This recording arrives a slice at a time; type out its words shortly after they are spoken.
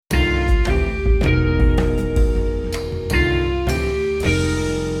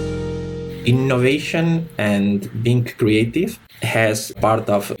innovation and being creative has part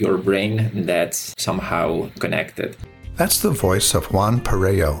of your brain that's somehow connected. That's the voice of Juan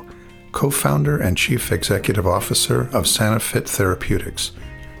Perello, co-founder and chief executive officer of Sanifit Therapeutics,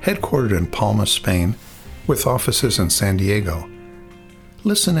 headquartered in Palma, Spain, with offices in San Diego.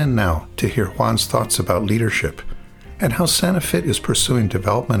 Listen in now to hear Juan's thoughts about leadership and how Sanifit is pursuing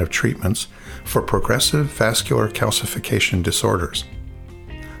development of treatments for progressive vascular calcification disorders.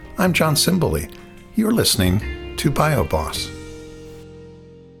 I'm John Cimballi. You're listening to BioBoss.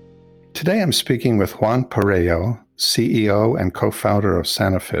 Today I'm speaking with Juan Perello, CEO and co-founder of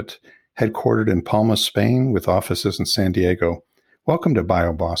Sanifit, headquartered in Palma, Spain, with offices in San Diego. Welcome to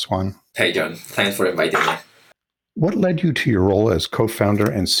BioBoss, Juan. Hey, John. Thanks for inviting me. What led you to your role as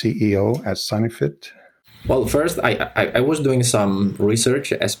co-founder and CEO at Sanifit? Well, first, I was doing some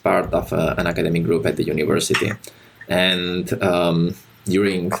research as part of an academic group at the university. And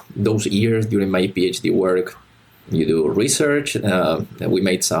during those years, during my PhD work, you do research. We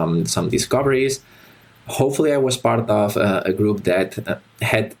made some discoveries. Hopefully, I was part of a group that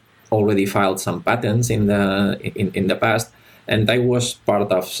had already filed some patents in the past. And I was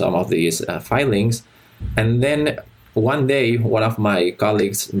part of some of these filings. And then one day, one of my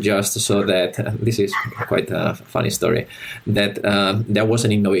colleagues just saw that, this is quite a funny story, that there was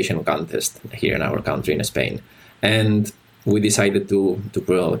an innovation contest here in our country, in Spain. And we decided to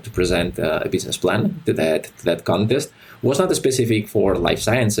present a business plan to that contest. It was not specific for life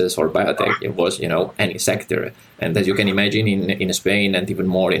sciences or biotech. It was, any sector. And as you can imagine, in Spain and even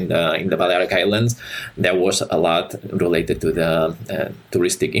more in the Balearic Islands, there was a lot related to the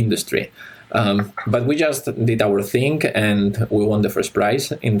touristic industry. But we just did our thing and we won the first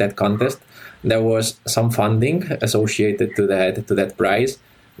prize in that contest. There was some funding associated to that prize,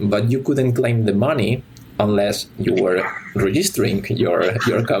 but you couldn't claim the money unless you were registering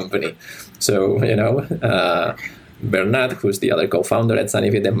your company. So, Bernard, who's the other co-founder at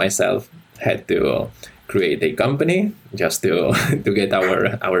Sanifit, and myself had to create a company just to get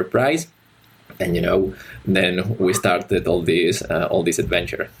our prize. And, then we started all this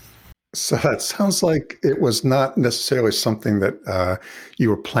adventure. So that sounds like it was not necessarily something that you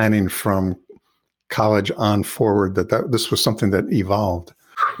were planning from college on forward, that this was something that evolved.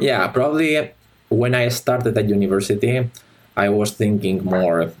 Yeah, probably when I started at university, I was thinking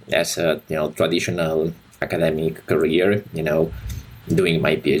more as a traditional academic career, doing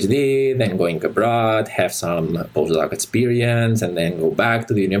my PhD, then going abroad, have some postdoc experience, and then go back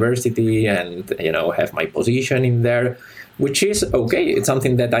to the university and have my position in there. Which is okay. It's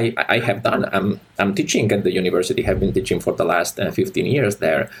something that I have done. I'm teaching at the university. Have been teaching for the last 15 years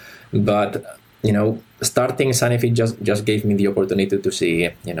there. But starting Sanifit just gave me the opportunity to see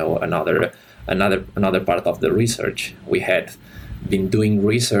another part of the research. We had been doing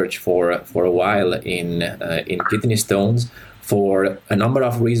research for a while in kidney stones. For a number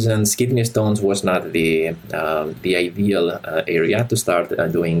of reasons, kidney stones was not the ideal area to start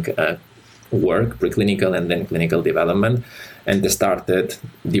doing work, preclinical and then clinical development, and they started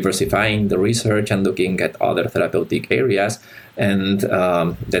diversifying the research and looking at other therapeutic areas, and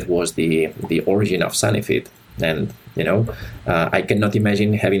that was the origin of Sanifit. And I cannot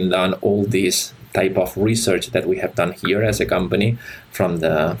imagine having done all this type of research that we have done here as a company from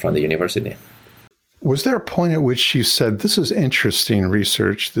the university. Was there a point at which you said, this is interesting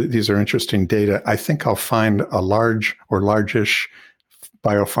research, these are interesting data, I think I'll find a large or largish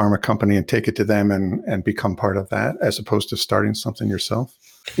biopharma company and take it to them and become part of that, as opposed to starting something yourself?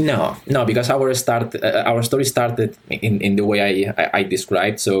 No, because our story started in the way I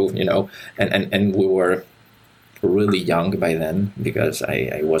described. So, and we were really young by then, because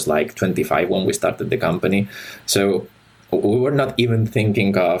I was like 25 when we started the company. So we were not even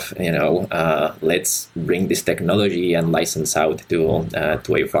thinking of, let's bring this technology and license out to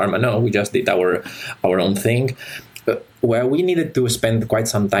a pharma. No, we just did our own thing. Where we needed to spend quite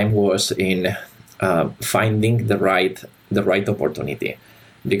some time was in finding the right opportunity,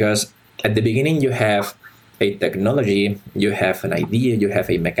 because at the beginning you have a technology, you have an idea, you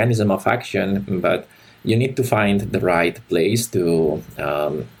have a mechanism of action, but you need to find the right place to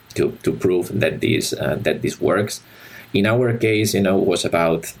prove that this works. In our case, it was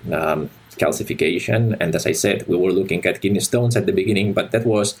about calcification, and as I said, we were looking at kidney stones at the beginning, but that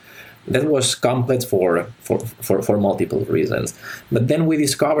was complex for multiple reasons. But then we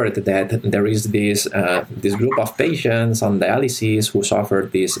discovered that there is this group of patients on dialysis who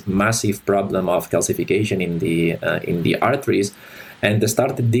suffered this massive problem of calcification in the arteries, and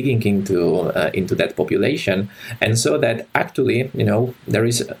started digging into that population, and saw that actually, there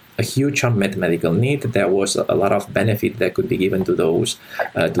is a huge unmet medical need. There was a lot of benefit that could be given to those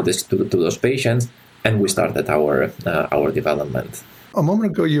those patients, and we started our development. A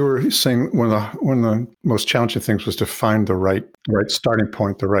moment ago, you were saying one of the most challenging things was to find the right starting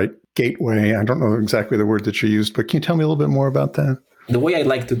point, the right gateway. I don't know exactly the word that you used, but can you tell me a little bit more about that? The way I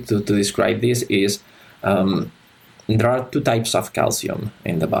like to describe this is there are two types of calcium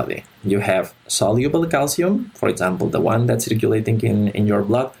in the body. You have soluble calcium, for example, the one that's circulating in your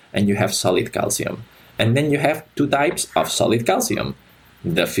blood, and you have solid calcium. And then you have two types of solid calcium,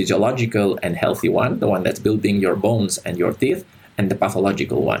 the physiological and healthy one, the one that's building your bones and your teeth, and the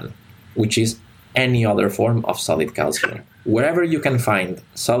pathological one, which is any other form of solid calcium. Wherever you can find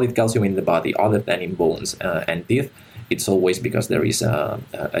solid calcium in the body other than in bones and teeth, it's always because there is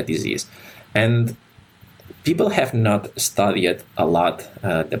a disease. And people have not studied a lot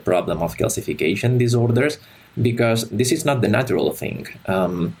the problem of calcification disorders because this is not the natural thing.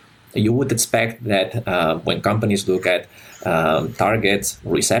 You would expect that when companies look at targets,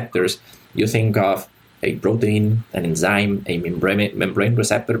 receptors, you think of a protein, an enzyme, a membrane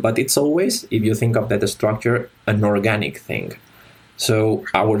receptor, but it's always, if you think of that structure, an organic thing. So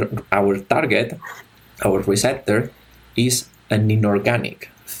our target, our receptor, is an inorganic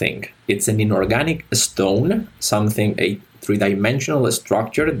thing. It's an inorganic stone, a three-dimensional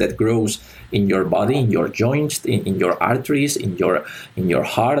structure that grows in your body, in your joints, in your arteries, in your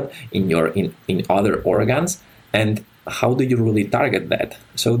heart, in other organs. And how do you really target that?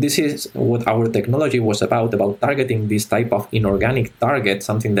 So this is what our technology was about targeting this type of inorganic target,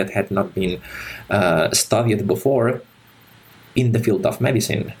 something that had not been studied before in the field of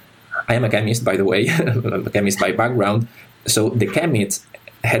medicine. I am a chemist, by the way. I'm a chemist by background. So the chemists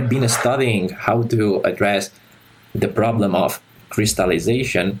had been studying how to address the problem of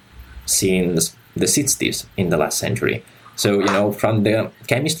crystallization since the 60s in the last century. So, from the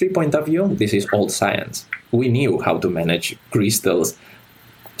chemistry point of view, this is old science. We knew how to manage crystals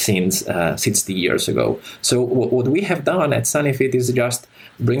since 60 years ago. So what we have done at Sanifit is just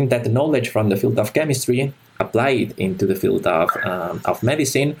bring that knowledge from the field of chemistry, apply it into the field of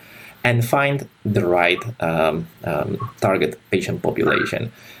medicine, and find the right target patient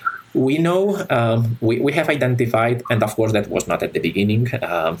population. We know we have identified, and of course that was not at the beginning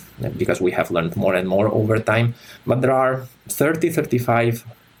because we have learned more and more over time, but there are 35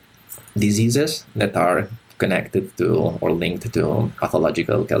 diseases that are connected to or linked to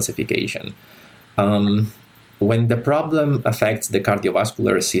pathological calcification. When the problem affects the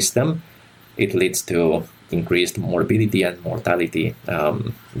cardiovascular system, it leads to increased morbidity and mortality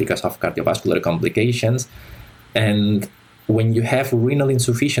because of cardiovascular complications. And when you have renal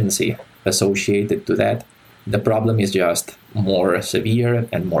insufficiency associated to that, the problem is just more severe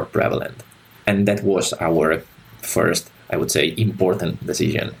and more prevalent. And that was our first, I would say, important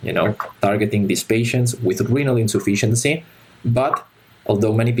decision, targeting these patients with renal insufficiency. But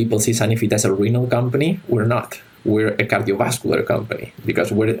although many people see Sanifit as a renal company, we're not. We're a cardiovascular company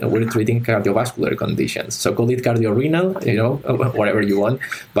because we're treating cardiovascular conditions. So call it cardiorenal, whatever you want.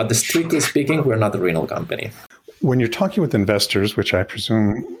 But strictly speaking, we're not a renal company. When you're talking with investors, which I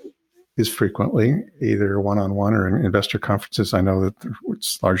presume is frequently, either one-on-one or in investor conferences, I know that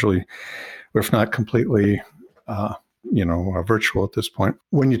it's largely, if not completely, virtual at this point.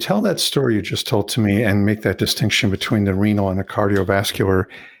 When you tell that story you just told to me and make that distinction between the renal and the cardiovascular,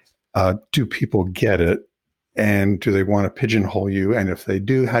 do people get it? And do they want to pigeonhole you? And if they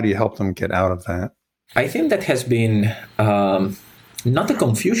do, how do you help them get out of that? I think that has been not a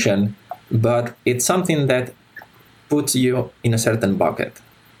confusion, but it's something that puts you in a certain bucket,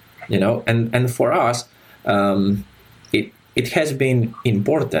 and for us, it has been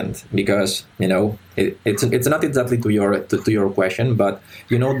important because it's not exactly to your question, but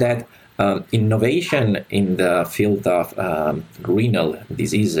that innovation in the field of renal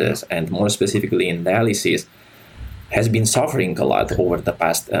diseases and more specifically in dialysis has been suffering a lot over the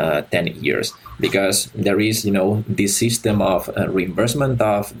past 10 years because there is this system of reimbursement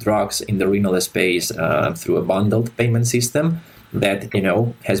of drugs in the renal space through a bundled payment system that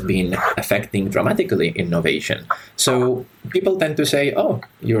has been affecting dramatically innovation. So people tend to say, "Oh,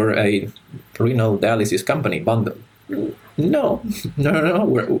 you're a renal dialysis company, bundled." No,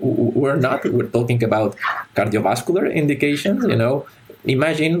 we're not. We're talking about cardiovascular indications.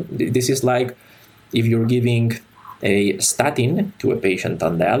 Imagine this is like if you're giving a statin to a patient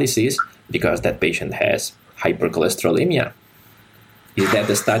on dialysis because that patient has hypercholesterolemia. Is that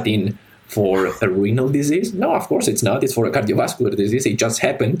a statin for a renal disease? No, of course it's not. It's for a cardiovascular disease. It just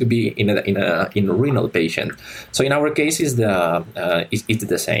happened to be in a renal patient. So in our case, it's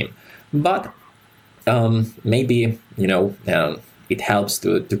the same. But maybe it helps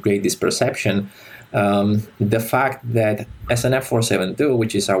to create this perception. The fact that SNF472,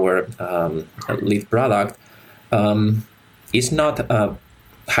 which is our lead product, is not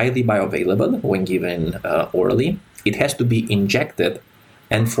highly bioavailable when given orally. It has to be injected,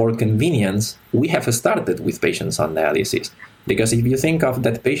 and for convenience, we have started with patients on dialysis. Because if you think of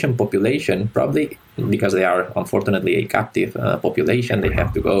that patient population, probably because they are unfortunately a captive population, they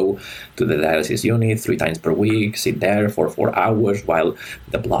have to go to the dialysis unit 3 times per week, sit there for 4 hours while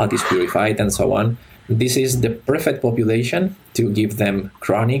the blood is purified and so on. This is the perfect population to give them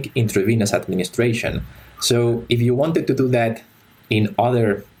chronic intravenous administration. So if you wanted to do that in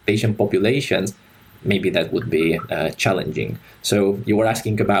other patient populations, maybe that would be challenging. So you were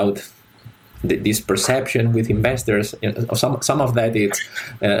asking about this perception with investors. Some of that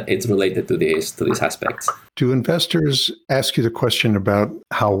it's related to these aspects. Do investors ask you the question about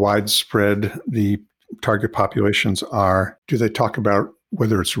how widespread the target populations are? Do they talk about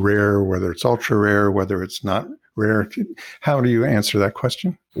whether it's rare, whether it's ultra rare, whether it's not rare? How do you answer that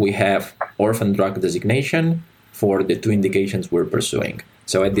question? We have orphan drug designation for the 2 indications we're pursuing.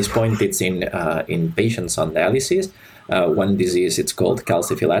 So at this point, it's in patients on dialysis. One disease, it's called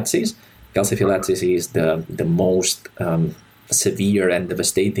calciphylaxis. Calciphylaxis is the most severe and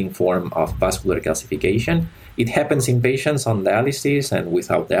devastating form of vascular calcification. It happens in patients on dialysis and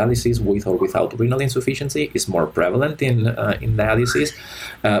without dialysis, with or without renal insufficiency. It's more prevalent in dialysis,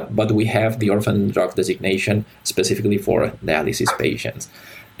 but we have the orphan drug designation specifically for dialysis patients.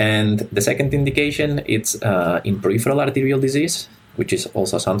 And the second indication, it's in peripheral arterial disease, which is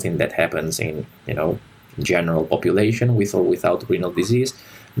also something that happens in general population with or without renal disease.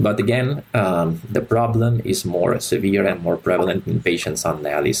 But again, the problem is more severe and more prevalent in patients on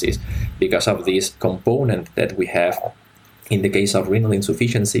dialysis because of this component that we have in the case of renal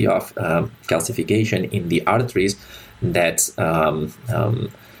insufficiency of calcification in the arteries that's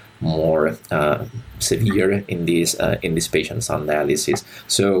more severe in these patients on dialysis.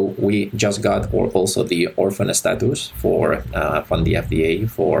 So we just got also the orphan status from the FDA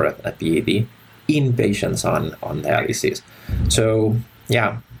for a PAD in patients on dialysis. So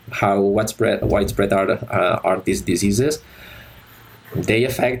yeah, how widespread are these diseases? They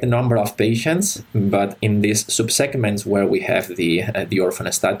affect the number of patients, but in these subsegments where we have the orphan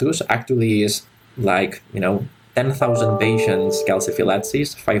status, actually is like 10,000 patients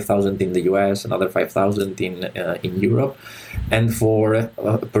calciphylaxis, 5,000 in the US, another 5,000 in Europe, and for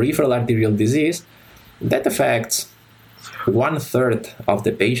peripheral arterial disease, that affects 1/3 of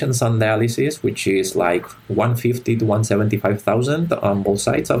the patients on dialysis, which is like 150 to 175,000 on both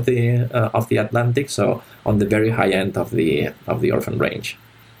sides of the Atlantic. So on the very high end of the orphan range.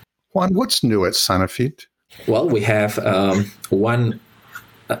 Juan, what's new at Sanifit? Well, we have one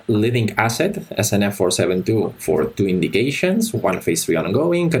leading asset, SNF472, for 2 indications, one phase 3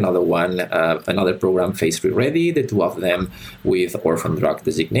 ongoing, another program phase 3 ready, the 2 of them with orphan drug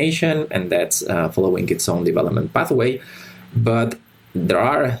designation, and that's following its own development pathway. But there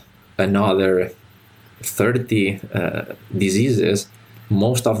are another 30 diseases,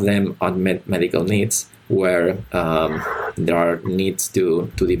 most of them unmet medical needs, where there are needs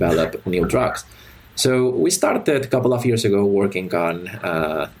to develop new drugs. So we started a couple of years ago working on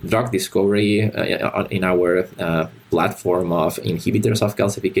drug discovery in our platform of inhibitors of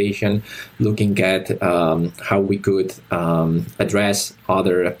calcification, looking at how we could address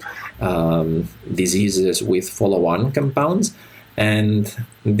other diseases with follow-on compounds. And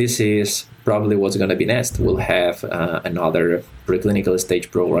this is probably what's going to be next. We'll have another preclinical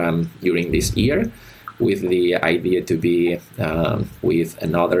stage program during this year, with the idea to be with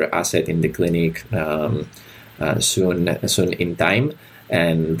another asset in the clinic soon in time,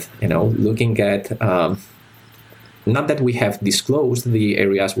 and looking at not that we have disclosed the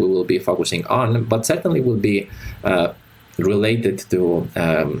areas we will be focusing on, but certainly will be related to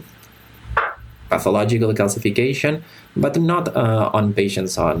pathological calcification, but not on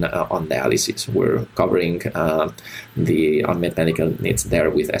patients on dialysis. We're covering the unmet medical needs there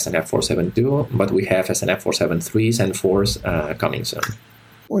with SNF472, but we have SNF473s and 4s coming soon.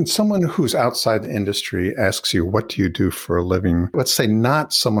 When someone who's outside the industry asks you, what do you do for a living? Let's say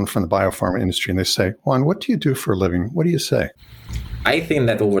not someone from the biopharma industry, and they say, Juan, what do you do for a living? What do you say? I think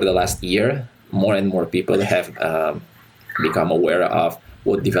that over the last year, more and more people have become aware of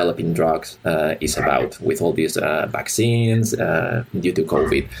what developing drugs is about with all these vaccines due to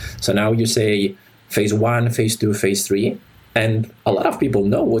COVID. So now you say phase 1, phase 2, phase 3, And a lot of people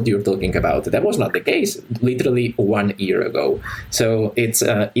know what you're talking about. That was not the case literally 1 year ago. So it's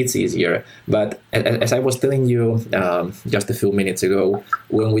easier. But as I was telling you just a few minutes ago,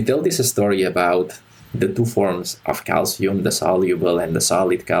 when we tell this story about the two forms of calcium, the soluble and the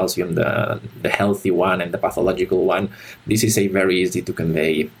solid calcium, the healthy one and the pathological one, this is a very easy to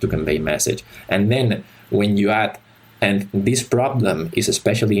convey message. And then when you add, and this problem is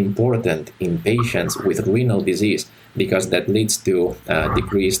especially important in patients with renal disease because that leads to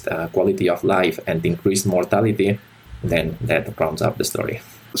decreased quality of life and increased mortality, then that rounds up the story.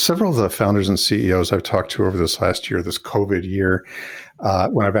 Several of the founders and CEOs I've talked to over this last year, this COVID year,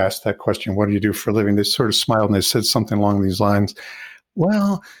 when I've asked that question, what do you do for a living? They sort of smiled and they said something along these lines.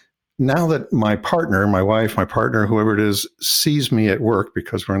 Well, now that my partner, my wife, my partner, whoever it is, sees me at work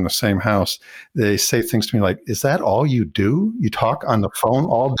because we're in the same house, they say things to me like, is that all you do? You talk on the phone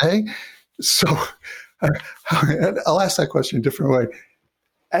all day? So I'll ask that question a different way.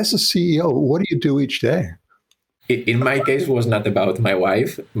 As a CEO, what do you do each day? In my case, it was not about my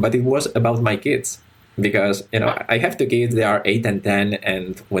wife, but it was about my kids. Because, I have two kids, they are 8 and 10,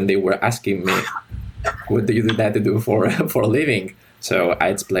 and when they were asking me, what do you do that to do for a living? So I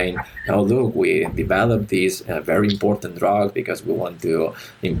explained, oh, look, we developed this very important drug because we want to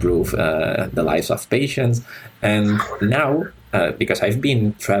improve the lives of patients. And now, because I've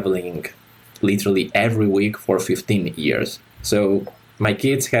been traveling literally every week for 15 years, so my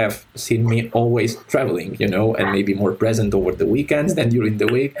kids have seen me always traveling, and maybe more present over the weekends than during the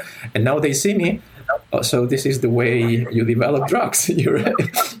week. And now they see me. So this is the way you develop drugs.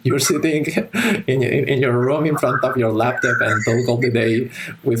 You're sitting in your room in front of your laptop and talk all the day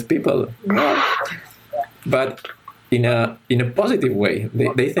with people. But in a positive way,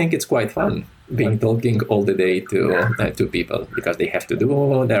 they think it's quite fun being talking all the day to people because they have to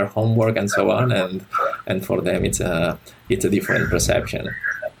do their homework and so on, and for them it's a different perception.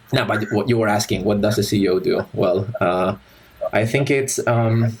 Now, but what you were asking, what does a CEO do? Well, I think it's.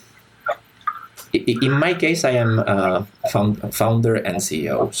 In my case, I am founder and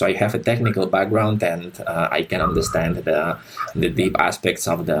CEO, so I have a technical background and I can understand the deep aspects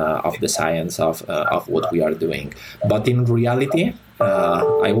of the science of what we are doing. But in reality,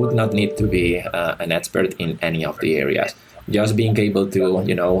 I would not need to be an expert in any of the areas. Just being able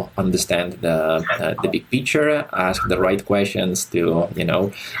to, understand the big picture, ask the right questions to,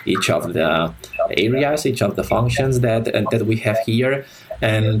 each of the areas, each of the functions that we have here,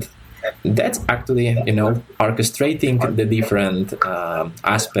 and that's actually, orchestrating the different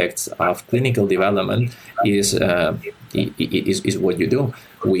aspects of clinical development is what you do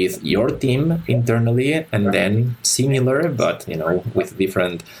with your team internally, and then similar, but with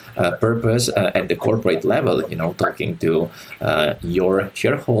different purpose at the corporate level. Talking to your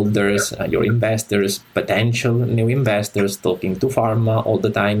shareholders, your investors, potential new investors, talking to pharma all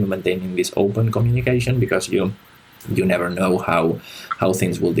the time, maintaining this open communication because you never know how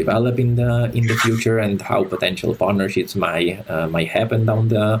things will develop in the future and how potential partnerships might happen down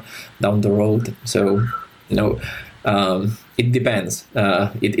the road. So it depends.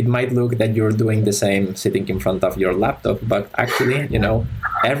 It might look that you're doing the same sitting in front of your laptop, but actually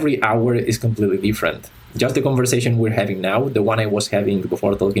every hour is completely different. Just the conversation we're having now, the one I was having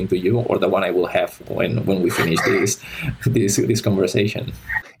before talking to you, or the one I will have when we finish this conversation.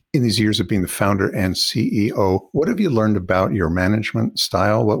 In these years of being the founder and CEO, what have you learned about your management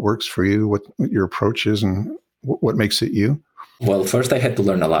style? What works for you? What your approach is, and what makes it you? Well, first I had to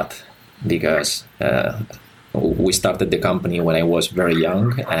learn a lot because we started the company when I was very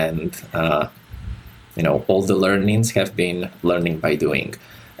young, and all the learnings have been learning by doing.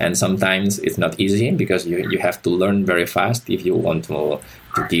 And sometimes it's not easy because you have to learn very fast if you want to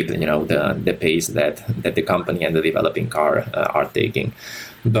keep the pace that the company and the developing car are taking.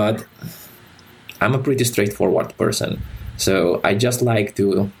 But I'm a pretty straightforward person, so I just like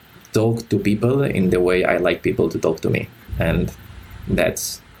to talk to people in the way I like people to talk to me, and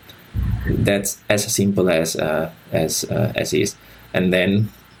that's as simple as is. And then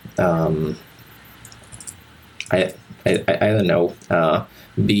I don't know.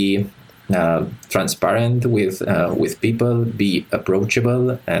 Be transparent with people, be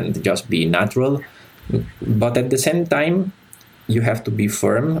approachable, and just be natural. But at the same time, you have to be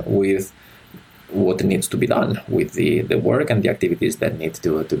firm with what needs to be done, with the work and the activities that need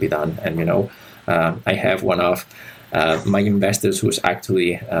to be done. And I have one of my investors who's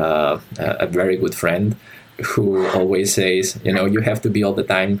actually a very good friend, who always says, you have to be all the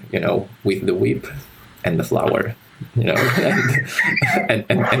time, with the whip and the flower.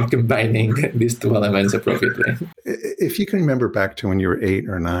 And combining these two elements appropriately. If you can remember back to when you were 8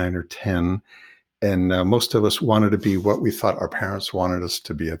 or 9 or 10, And most of us wanted to be what we thought our parents wanted us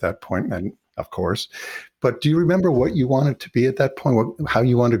to be at that point, and of course. But do you remember what you wanted to be at that point? How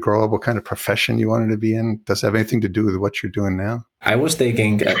you wanted to grow up? What kind of profession you wanted to be in? Does it have anything to do with what you're doing now? I was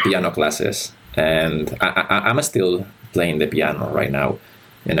taking piano classes, and I'm still playing the piano right now.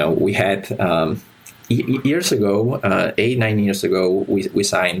 We had years ago, 8-9 years ago, we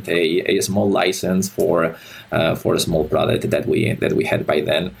signed a small license for a small product that we had by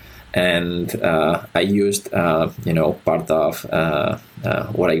then. And I used, part of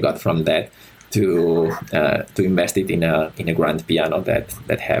what I got from that to invest it in a grand piano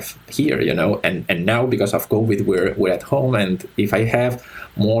that have here, And now because of COVID, we're at home, and if I have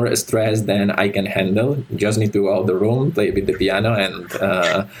more stress than I can handle, just need to go out the room, play with the piano,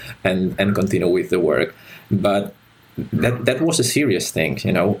 and continue with the work. But that was a serious thing,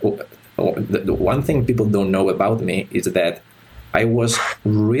 The one thing people don't know about me is that I was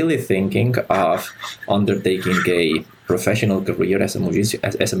really thinking of undertaking a professional career as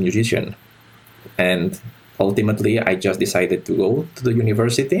a musician. And ultimately, I just decided to go to the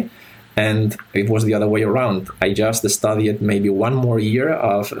university, and it was the other way around. I just studied maybe one more year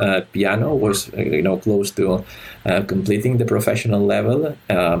of piano, was close to completing the professional level,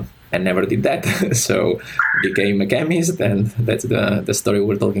 and never did that. So became a chemist, and that's the story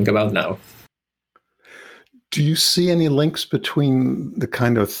we're talking about now. Do you see any links between the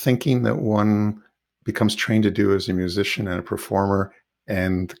kind of thinking that one becomes trained to do as a musician and a performer,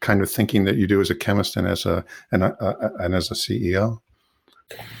 and the kind of thinking that you do as a chemist and as a CEO?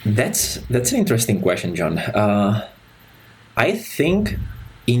 That's an interesting question, John. I think,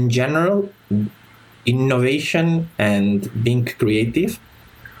 in general, innovation and being creative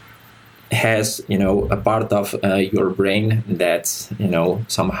has a part of your brain that's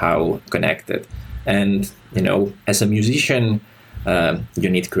somehow connected. And as a musician, you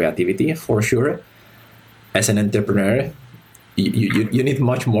need creativity for sure. As an entrepreneur, you need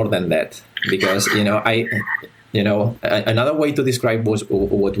much more than that, because another way to describe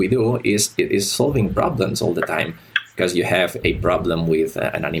what we do is solving problems all the time. Because you have a problem with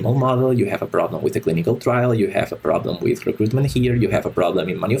an animal model, you have a problem with a clinical trial, you have a problem with recruitment here, you have a problem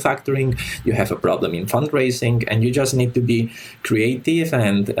in manufacturing, you have a problem in fundraising, and you just need to be creative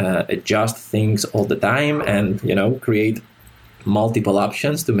and adjust things all the time, and create multiple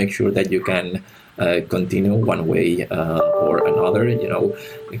options to make sure that you can continue one way or another.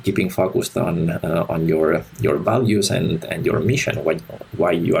 Keeping focused on your values and your mission,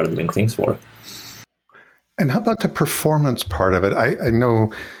 why you are doing things for. And how about the performance part of it? I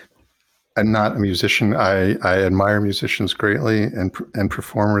know I'm not a musician. I admire musicians greatly and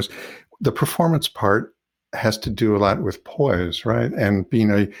performers. The performance part has to do a lot with poise, right? And being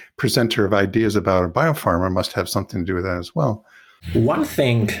a presenter of ideas about a biopharma must have something to do with that as well. One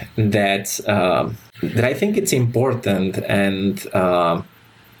thing that I think it's important, and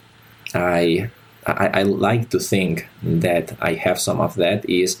I like to think that I have some of that,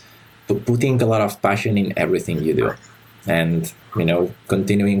 is putting a lot of passion in everything you do, and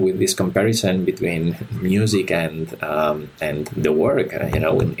continuing with this comparison between music and the work,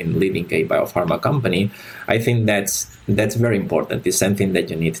 in leading a biopharma company. I think that's very important. It's something that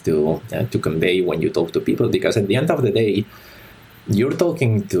you need to convey when you talk to people, because at the end of the day, you're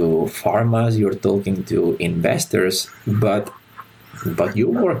talking to pharmas, you're talking to investors, but you're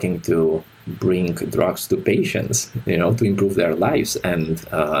working to bring drugs to patients, to improve their lives. And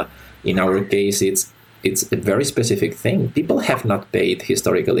in our case, it's a very specific thing. People have not paid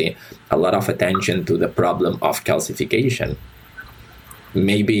historically a lot of attention to the problem of calcification.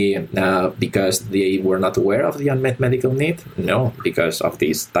 Maybe because they were not aware of the unmet medical need? No, because of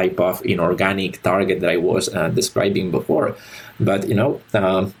this type of inorganic target that I was describing before. But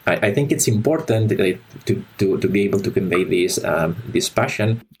I think it's important to be able to convey this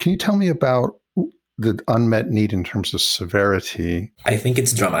passion. Can you tell me about the unmet need in terms of severity? I think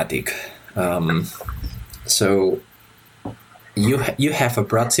it's dramatic. So you have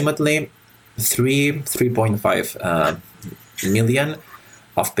approximately 3.5 million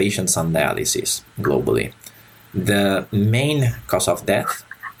of patients on dialysis globally. The main cause of death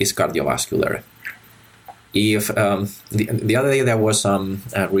is cardiovascular. If the other day there was some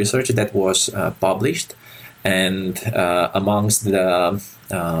research that was published, and amongst the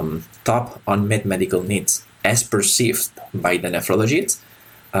top unmet medical needs as perceived by the nephrologists,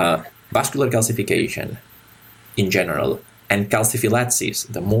 vascular calcification in general, and calciphylaxis,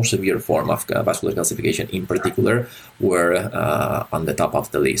 the more severe form of vascular calcification in particular, were on the top of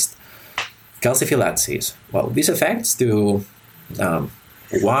the list. Calciphylaxis, well, this affects to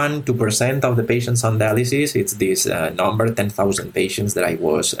 1-2% of the patients on dialysis. It's this number, 10,000 patients that I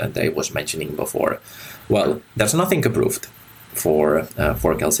was mentioning before. Well, there's nothing approved for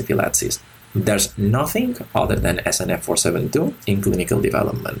calciphylaxis. There's nothing other than SNF472 in clinical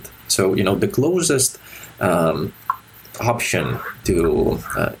development. So, the closest option to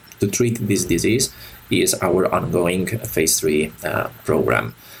treat this disease is our ongoing phase 3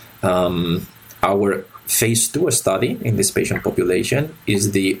 program. Our phase 2 study in this patient population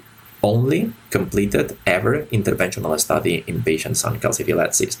is the only completed ever interventional study in patients on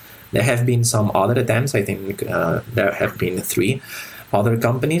calciphylaxis. There have been some other attempts. I think there have been 3 other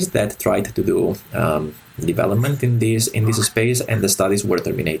companies that tried to do development in this space, and the studies were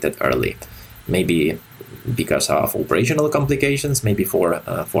terminated early, maybe because of operational complications, maybe for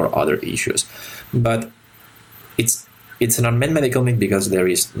other issues. But it's an unmet medical need because there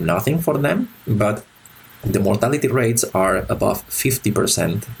is nothing for them, but the mortality rates are above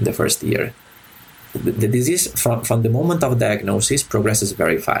 50% the first year. The disease from the moment of diagnosis progresses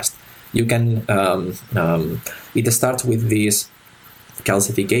very fast. You can it starts with this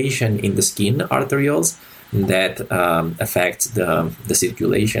calcification in the skin arterioles that affects the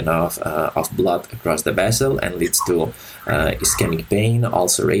circulation of blood across the vessel and leads to ischemic pain,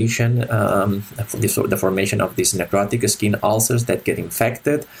 ulceration, the formation of these necrotic skin ulcers that get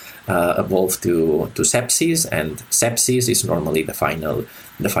infected, evolve to sepsis, and sepsis is normally the final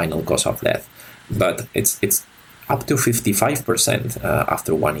cause of death. But it's up to 55%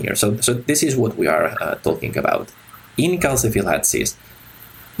 after 1 year. So this is what we are talking about. In calciphylaxis,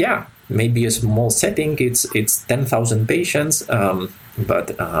 maybe a small setting, it's 10,000 patients,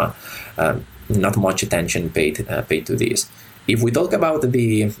 but not much attention paid to this. If we talk about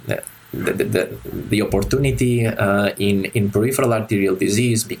the opportunity in peripheral arterial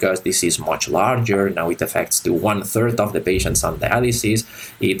disease, because this is much larger, now it affects to 1/3 of the patients on dialysis.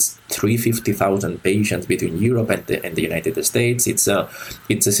 It's 350,000 patients between Europe and the United States. It's a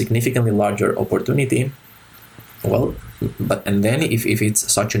significantly larger opportunity. Well, and then if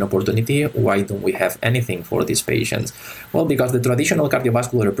it's such an opportunity, why don't we have anything for these patients? Well, because the traditional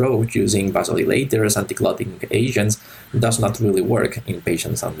cardiovascular approach using vasodilators, anticlotting agents, does not really work in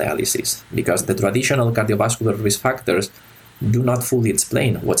patients on dialysis, because the traditional cardiovascular risk factors do not fully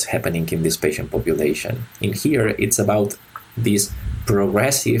explain what's happening in this patient population. In here, it's about this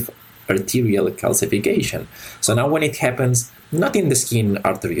progressive arterial calcification. So now when it happens, not in the skin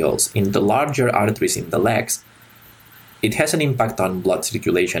arterioles, in the larger arteries in the legs, it has an impact on blood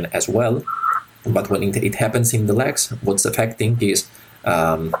circulation as well, but when it happens in the legs, what's affecting is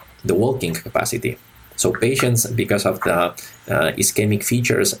the walking capacity. So patients, because of the ischemic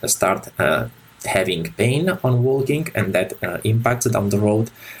features, start having pain on walking, and that impacts down the road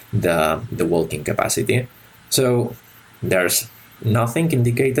the walking capacity. So there's nothing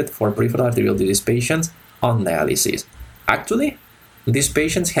indicated for peripheral arterial disease patients on dialysis. Actually, these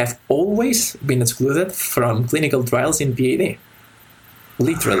patients have always been excluded from clinical trials in PAD,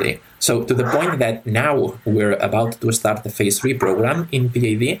 literally. So to the point that now we're about to start the phase 3 program in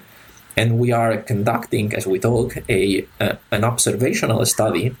PAD, and we are conducting, as we talk, an observational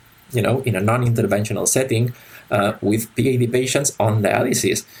study, in a non-interventional setting with PAD patients on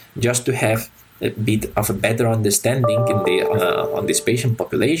dialysis, just to have a bit of a better understanding on this patient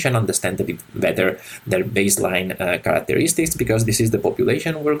population, understand a bit better their baseline characteristics, because this is the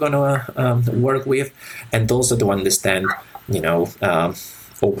population we're going to work with, and also to understand,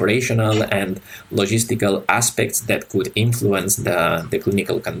 operational and logistical aspects that could influence the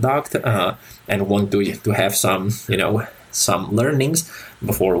clinical conduct, and want to have some learnings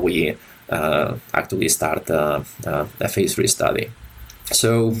before we actually start a phase 3 study.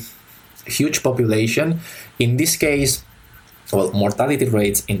 So, huge population. In this case, mortality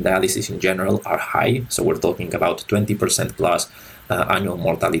rates in dialysis in general are high. So we're talking about 20% plus annual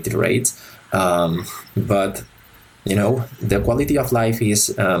mortality rates. But, the quality of life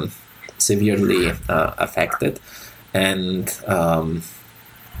is severely affected. And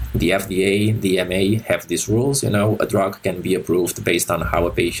the FDA, the EMA have these rules. A drug can be approved based on how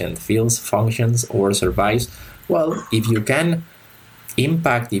a patient feels, functions, or survives. Well, if you can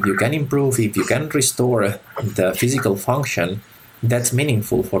impact, if you can improve, if you can restore the physical function, that's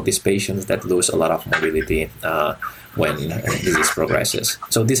meaningful for these patients that lose a lot of mobility when disease progresses.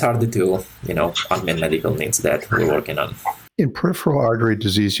 So these are the two, unmet medical needs that we're working on. In peripheral artery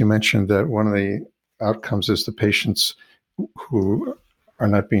disease, you mentioned that one of the outcomes is the patients who are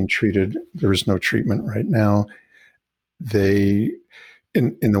not being treated. There is no treatment right now. They,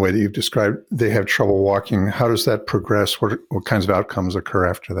 in the way that you've described, they have trouble walking. How does that progress? What kinds of outcomes occur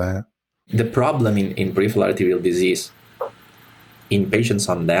after that? The problem in peripheral arterial disease in patients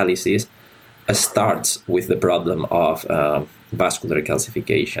on dialysis starts with the problem of vascular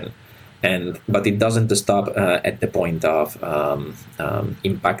calcification. But it doesn't stop at the point of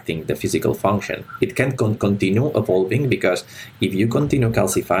impacting the physical function. It can continue evolving, because if you continue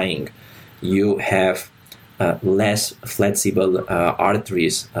calcifying, you have less flexible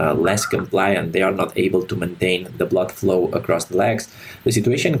arteries, less compliant. They are not able to maintain the blood flow across the legs. The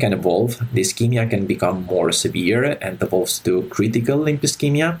situation can evolve. The ischemia can become more severe and evolves to critical limb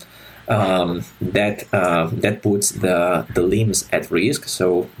ischemia. That puts the limbs at risk.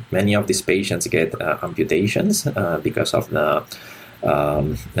 So many of these patients get amputations because of the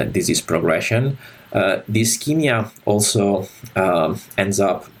disease progression. The ischemia also ends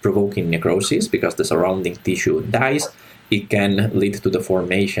up provoking necrosis because the surrounding tissue dies. It can lead to the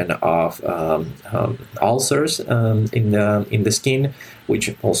formation of ulcers in the skin,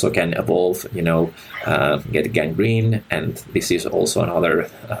 which also can evolve, get gangrene, and this is also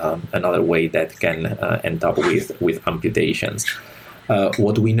another way that can end up with amputations.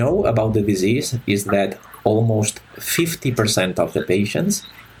 What we know about the disease is that almost 50% of the patients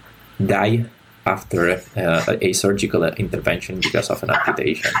die after a surgical intervention because of an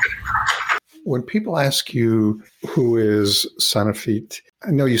amputation. When people ask you who is Sanifit, I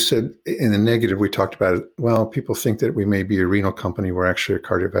know you said in the negative, we talked about it. Well, people think that we may be a renal company. We're actually a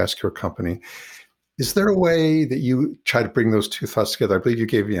cardiovascular company. Is there a way that you try to bring those two thoughts together? I believe you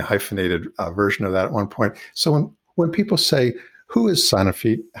gave me a hyphenated version of that at one point. So when people say, who is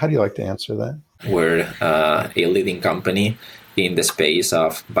Sanifit, how do you like to answer that? We're a leading company in the space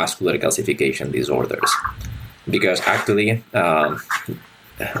of vascular calcification disorders, because actually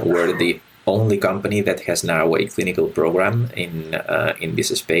we're the only company that has now a clinical program in this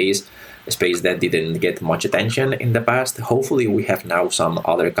space, a space that didn't get much attention in the past. Hopefully, we have now some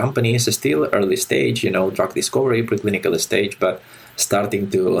other companies, still early stage, drug discovery, preclinical stage, but starting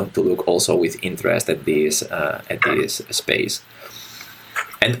to look also with interest at this space.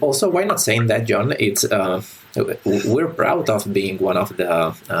 And also, why not saying that, John? It's we're proud of being one of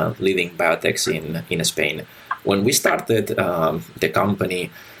the leading biotechs in Spain. When we started the company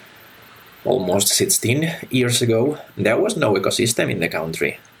almost 16 years ago, there was no ecosystem in the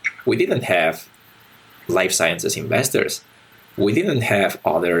country. We didn't have life sciences investors. We didn't have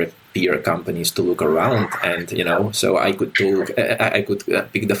other peer companies to look around, and so I could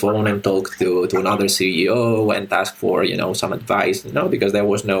pick the phone and talk to another CEO and ask for some advice. Because there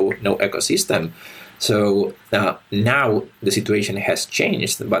was no ecosystem. So now the situation has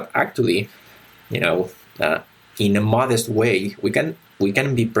changed, but actually, in a modest way, we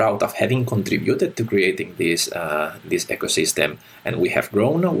can be proud of having contributed to creating this ecosystem, and we have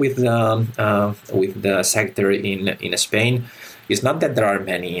grown with the sector in Spain. It's not that there are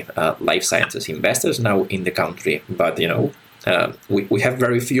many life sciences investors now in the country, but we have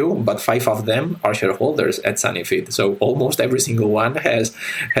very few, but 5 of them are shareholders at Sanifit. So almost every single one has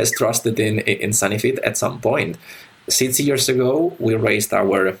trusted in Sanifit at some point. 6 years ago, we raised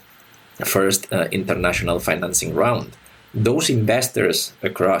our first international financing round. Those investors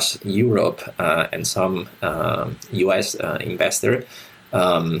across Europe and some US investor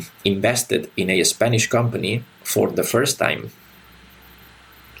invested in a Spanish company for the first time.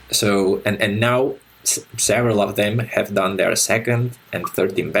 So and now several of them have done their second and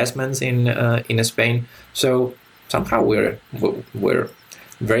third investments in Spain. So somehow we're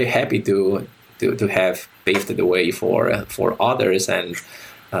very happy to have paved the way for others and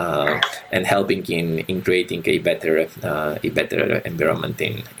helping in creating a better environment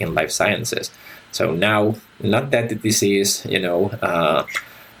in life sciences. So now, not that this is a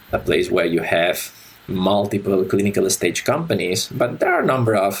place where you have multiple clinical stage companies, but there are a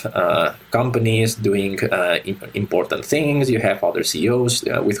number of companies doing important things. You have other CEOs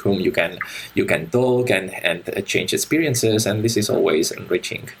with whom you can talk and exchange experiences, and this is always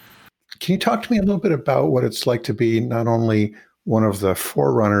enriching. Can you talk to me a little bit about what it's like to be not only one of the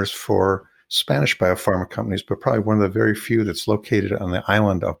forerunners for Spanish biopharma companies, but probably one of the very few that's located on the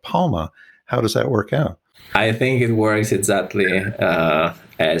island of Palma? How does that work out? I think it works exactly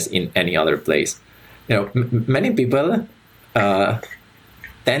as in any other place. Many people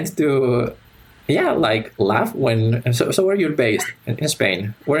tend to, laugh when. So where you're based in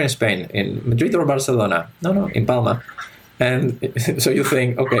Spain? We're in Spain, in Madrid or Barcelona? No, in Palma. And so you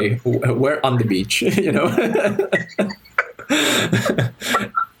think, okay, we're on the beach,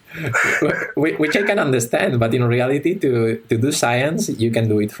 which I can understand, but in reality, to do science, you can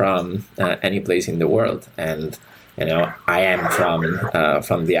do it from any place in the world. And I am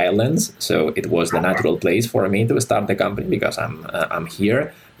from the islands, so it was the natural place for me to start the company because I'm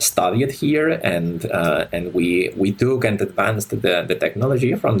here, studied here, and we took and advanced the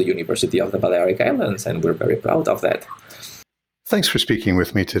technology from the University of the Balearic Islands, and we're very proud of that. Thanks for speaking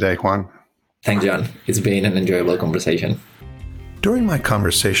with me today, Juan. Thanks, John. It's been an enjoyable conversation. During my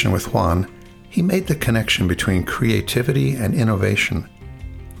conversation with Juan, he made the connection between creativity and innovation.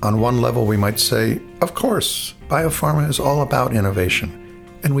 On one level, we might say, of course, biopharma is all about innovation,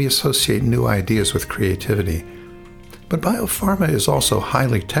 and we associate new ideas with creativity. But biopharma is also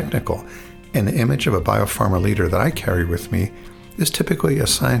highly technical, and the image of a biopharma leader that I carry with me is typically a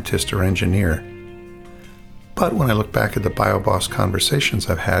scientist or engineer. But when I look back at the BioBoss conversations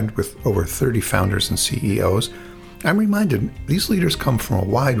I've had with over 30 founders and CEOs, I'm reminded these leaders come from a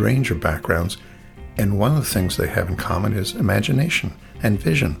wide range of backgrounds, and one of the things they have in common is imagination and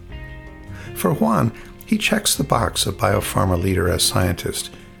vision. For Juan, he checks the box of biopharma leader as scientist.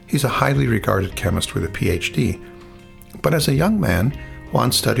 He's a highly regarded chemist with a PhD. But as a young man,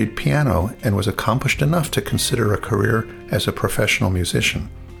 Juan studied piano and was accomplished enough to consider a career as a professional musician.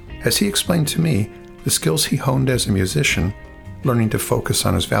 As he explained to me, the skills he honed as a musician, learning to focus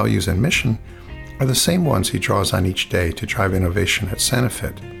on his values and mission, are the same ones he draws on each day to drive innovation at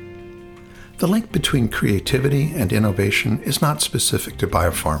Sanifit. The link between creativity and innovation is not specific to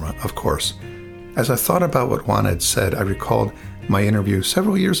biopharma, of course. As I thought about what Juan had said, I recalled my interview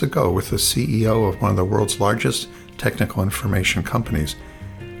several years ago with the CEO of one of the world's largest technical information companies.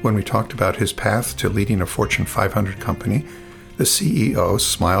 When we talked about his path to leading a Fortune 500 company, the CEO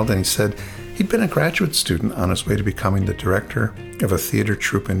smiled and he said he'd been a graduate student on his way to becoming the director of a theater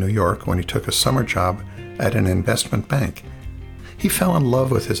troupe in New York when he took a summer job at an investment bank. He fell in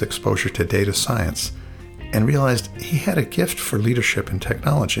love with his exposure to data science and realized he had a gift for leadership and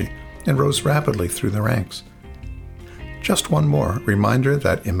technology and rose rapidly through the ranks. Just one more reminder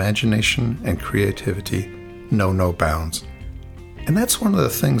that imagination and creativity know no bounds. And that's one of the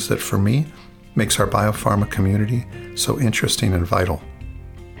things that, for me, makes our biopharma community so interesting and vital.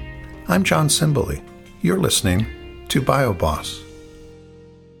 I'm John Simboli. You're listening to BioBoss.